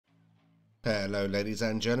Hello ladies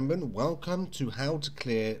and gentlemen, welcome to how to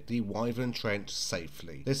clear the Wyvern trench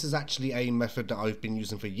safely. This is actually a method that I've been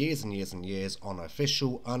using for years and years and years on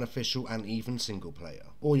official, unofficial and even single player.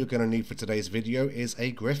 All you're going to need for today's video is a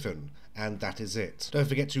griffin, and that is it. Don't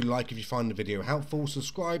forget to like if you find the video helpful,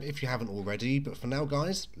 subscribe if you haven't already, but for now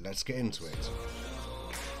guys, let's get into it.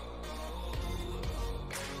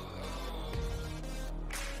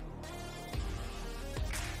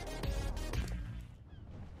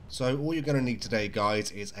 So all you're going to need today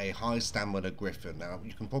guys is a high stamina griffin. Now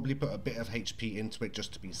you can probably put a bit of HP into it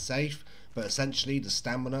just to be safe, but essentially the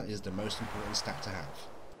stamina is the most important stat to have.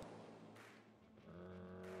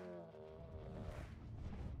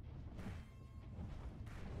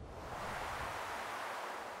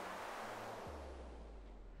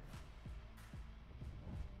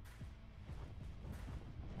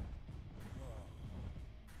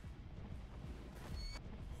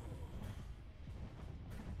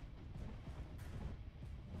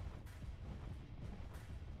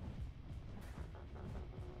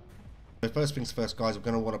 So first things first guys, we're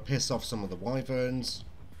going to want to piss off some of the wyverns.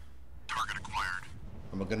 Target acquired.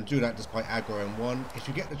 And we're going to do that just by aggroing one. If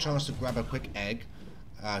you get the chance to grab a quick egg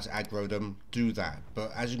to aggro them, do that.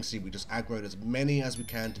 But as you can see, we just aggroed as many as we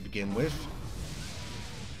can to begin with.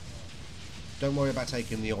 Don't worry about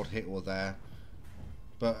taking the odd hit or there.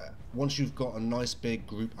 But once you've got a nice big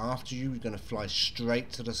group after you, you're going to fly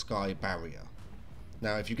straight to the sky barrier.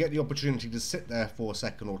 Now if you get the opportunity to sit there for a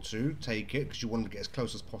second or two, take it, because you want to get as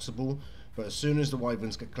close as possible, but as soon as the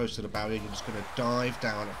wyverns get close to the barrier, you're just going to dive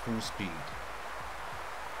down at full speed.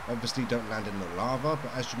 Obviously don't land in the lava,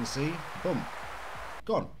 but as you can see, boom,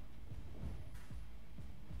 gone.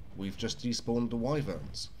 We've just despawned the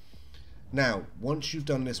wyverns. Now, once you've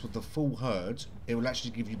done this with the full herd, it will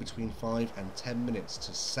actually give you between 5 and 10 minutes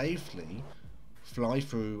to safely fly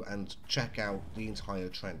through and check out the entire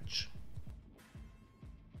trench.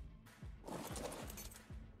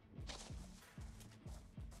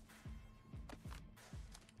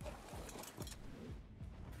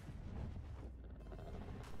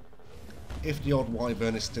 If the odd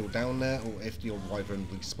wyvern is still down there, or if the odd wyvern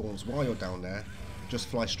respawns while you're down there, just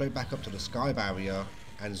fly straight back up to the sky barrier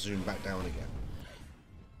and zoom back down again.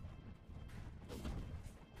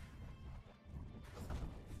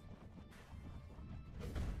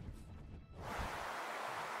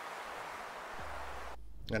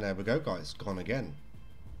 And there we go guys, gone again.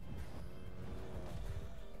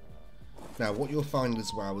 Now what you'll find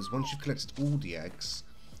as well is once you've collected all the eggs,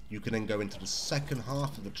 you can then go into the second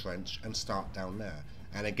half of the trench and start down there.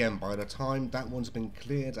 And again, by the time that one's been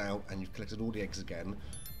cleared out and you've collected all the eggs again,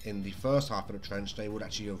 in the first half of the trench they would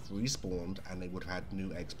actually have respawned and they would have had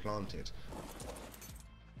new eggs planted.